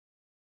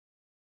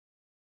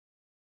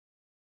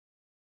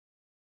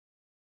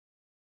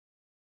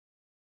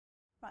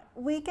Right.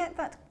 We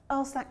get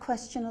asked that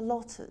question a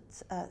lot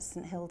at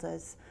St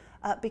Hilda's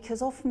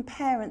because often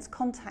parents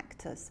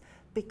contact us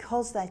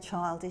because their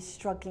child is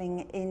struggling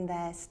in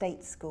their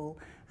state school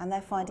and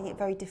they're finding it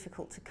very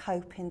difficult to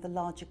cope in the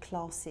larger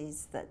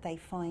classes that they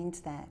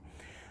find there.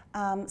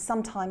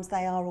 Sometimes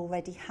they are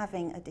already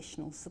having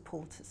additional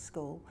support at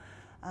school,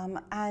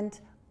 and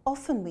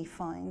often we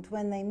find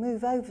when they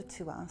move over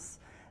to us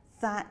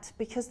that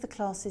because the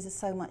classes are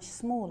so much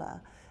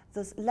smaller,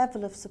 the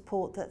level of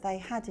support that they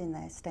had in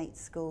their state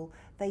school,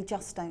 they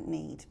just don't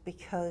need,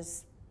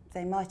 because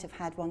they might have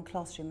had one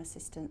classroom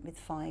assistant with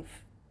 5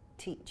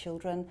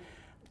 children.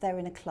 They're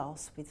in a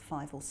class with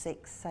 5 or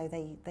 6, so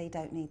they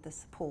don't need the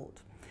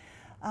support.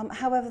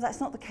 However,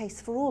 that's not the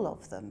case for all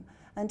of them.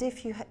 And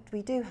if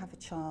we do have a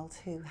child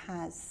who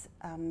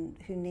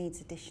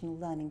needs additional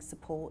learning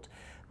support,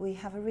 we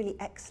have a really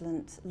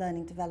excellent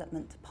learning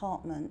development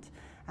department,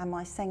 and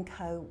my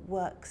SENCO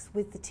works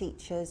with the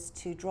teachers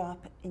to draw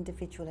up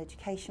individual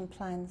education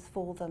plans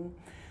for them.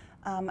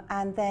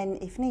 And then,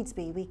 if needs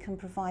be, we can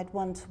provide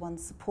one-to-one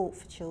support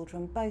for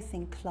children, both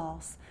in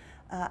class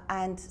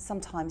and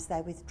sometimes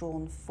they're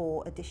withdrawn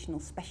for additional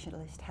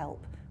specialist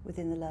help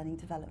within the learning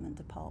development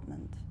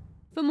department.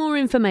 For more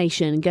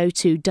information, go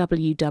to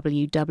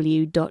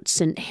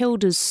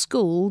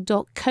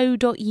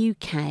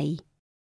www.sthildaschool.co.uk.